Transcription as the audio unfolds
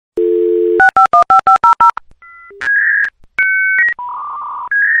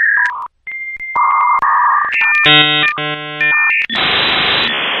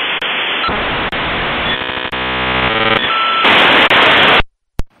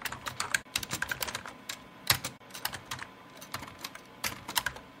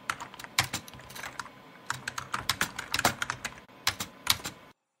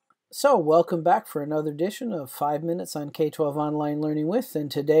So, welcome back for another edition of 5 Minutes on K-12 Online Learning With,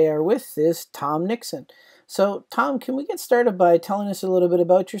 and today our with is Tom Nixon. So, Tom, can we get started by telling us a little bit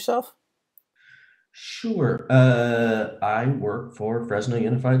about yourself? Sure. I work for Fresno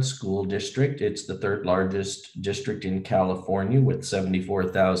Unified School District. It's the third largest district in California with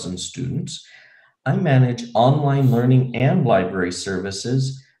 74,000 students. I manage online learning and library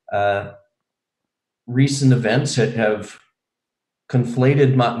services. Recent events have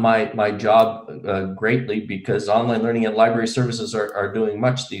conflated my job greatly because online learning and library services are doing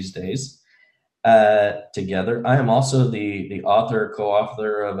much these days together. I am also the author,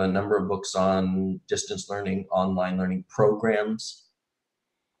 co-author of a number of books on distance learning, online learning programs.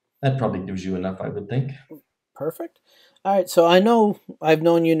 That probably gives you enough, I would think. Perfect. All right, so I know I've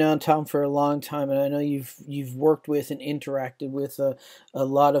known you now, Tom, for a long time, and I know you've worked with and interacted with a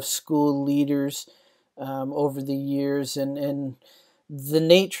lot of school leaders over the years, and the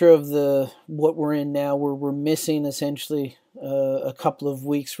nature of the what we're in now, where we're missing essentially a couple of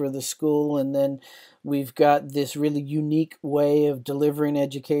weeks for the school, and then we've got this really unique way of delivering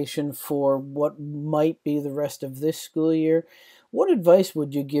education for what might be the rest of this school year. What advice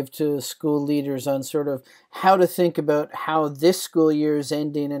would you give to school leaders on sort of how to think about how this school year is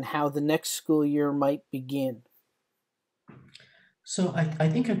ending and how the next school year might begin? So I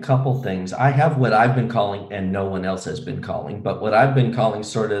think a couple things. I have what I've been calling, and no one else has been calling, but what I've been calling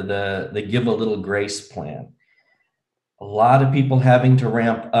sort of the give a little grace plan. A lot of people having to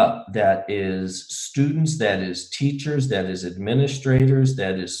ramp up. That is students, that is teachers, that is administrators,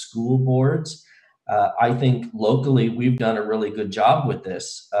 that is school boards. I think locally we've done a really good job with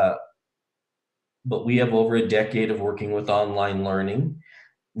this, but we have over a decade of working with online learning.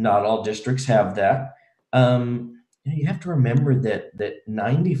 Not all districts have that. You have to remember that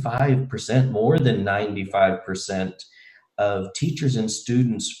 95%, more than 95% of teachers and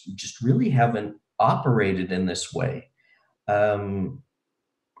students just really haven't operated in this way. Um,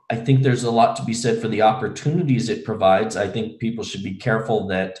 I think there's a lot to be said for the opportunities it provides. I think people should be careful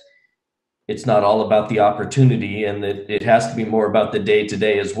that it's not all about the opportunity and that it has to be more about the day to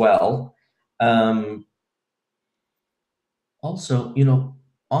day as well. Um, Also,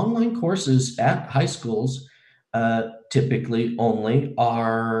 online courses at high schools typically only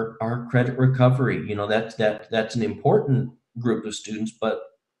are credit recovery. That's an important group of students, but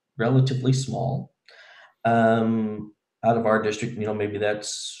relatively small. Out of our district, maybe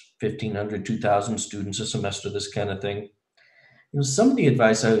that's 1,500, 2,000 students a semester, this kind of thing. Some of the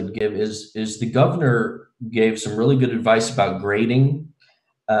advice I would give is the governor gave some really good advice about grading,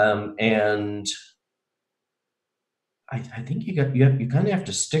 and I think you kind of have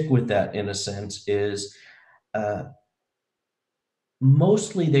to stick with that in a sense. Is uh,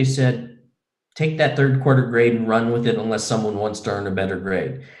 Mostly they said take that third quarter grade and run with it unless someone wants to earn a better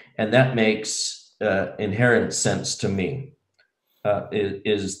grade, and that makes inherent sense to me.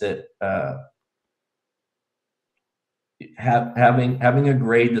 Is that having a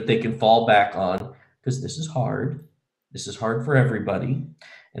grade that they can fall back on, because this is hard. This is hard for everybody.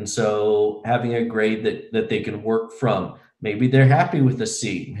 And so having a grade that they can work from. Maybe they're happy with a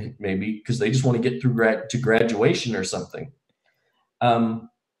C, maybe because they just want to get through to graduation or something. Um,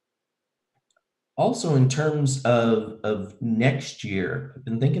 Also, in terms of next year, I've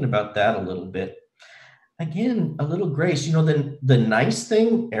been thinking about that a little bit. Again, a little grace. The nice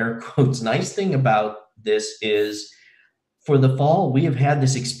thing, air quotes, nice thing about this is for the fall, we have had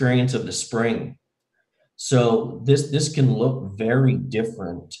this experience of the spring. So this can look very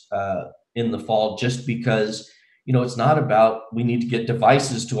different in the fall, just because it's not about we need to get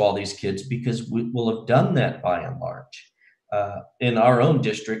devices to all these kids, because we will have done that by and large. In our own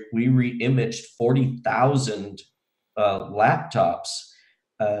district, we re-imaged 40,000 laptops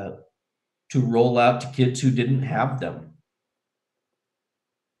uh, to roll out to kids who didn't have them.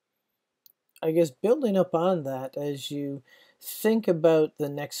 I guess building up on that, as you think about the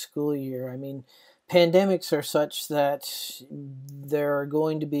next school year, I mean, pandemics are such that there are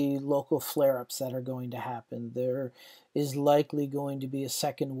going to be local flare ups that are going to happen. There is likely going to be a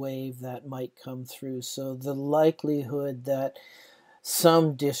second wave that might come through. So the likelihood that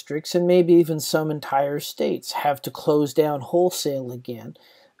some districts and maybe even some entire states have to close down wholesale again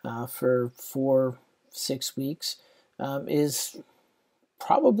for 4, 6 weeks is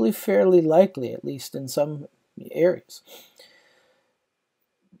probably fairly likely, at least in some areas.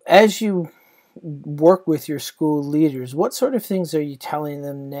 As you work with your school leaders, what sort of things are you telling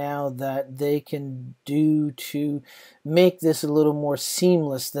them now that they can do to make this a little more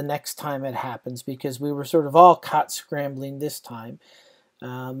seamless the next time it happens? Because we were sort of all caught scrambling this time.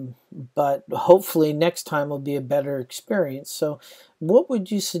 Um, but hopefully next time will be a better experience. So, what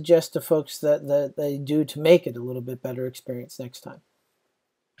would you suggest to folks that they do to make it a little bit better experience next time?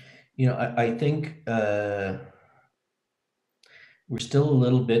 I think we're still a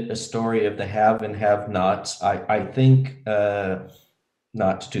little bit a story of the have and have nots. I think,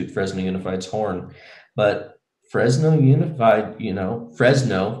 not to toot Fresno Unified's horn, but Fresno Unified,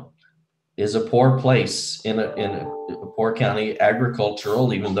 Fresno is a poor place in a poor county,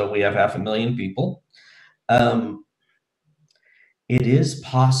 agricultural, even though we have 500,000 people. Um, it is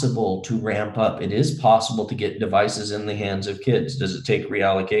possible to ramp up. It is possible to get devices in the hands of kids. Does it take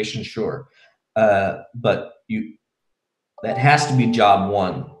reallocation? Sure. But that has to be job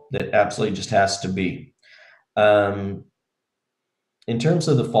one. That absolutely just has to be. Um, in terms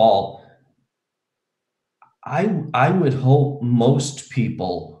of the fall, I would hope most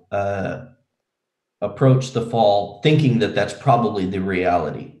people approach the fall thinking that that's probably the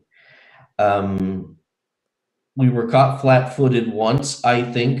reality. Um, we were caught flat-footed once, I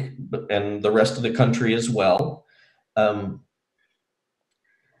think, and the rest of the country as well. Um,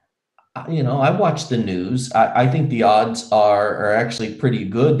 I watch the news. I think the odds are actually pretty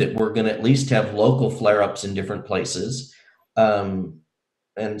good that we're going to at least have local flare-ups in different places. Um,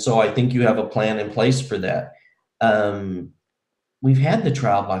 and so I think you have a plan in place for that. Um, we've had the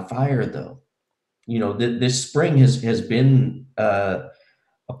trial by fire, though. This spring has been a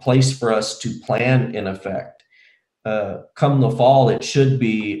place for us to plan in effect. Come the fall, it should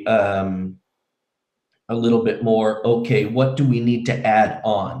be a little bit more, okay, what do we need to add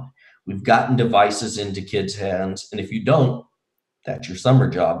on? We've gotten devices into kids' hands, and if you don't, that's your summer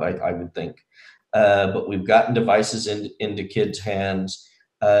job, I would think. But we've gotten devices into kids' hands.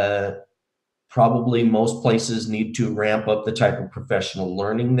 Probably most places need to ramp up the type of professional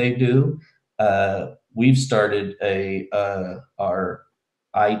learning they do. We've started our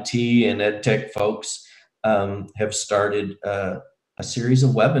IT and ed tech folks have started a series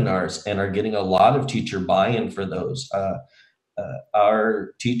of webinars and are getting a lot of teacher buy-in for those.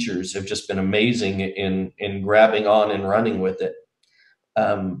 Our teachers have just been amazing in grabbing on and running with it.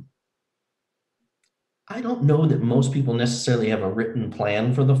 Um, I don't know that most people necessarily have a written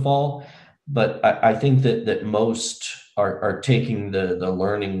plan for the fall, but I think that most are taking the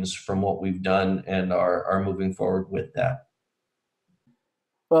learnings from what we've done and are moving forward with that.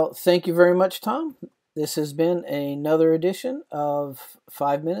 Well, thank you very much, Tom. This has been another edition of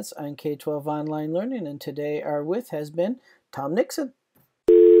 5 Minutes on K-12 Online Learning, and today our with has been Tom Nixon.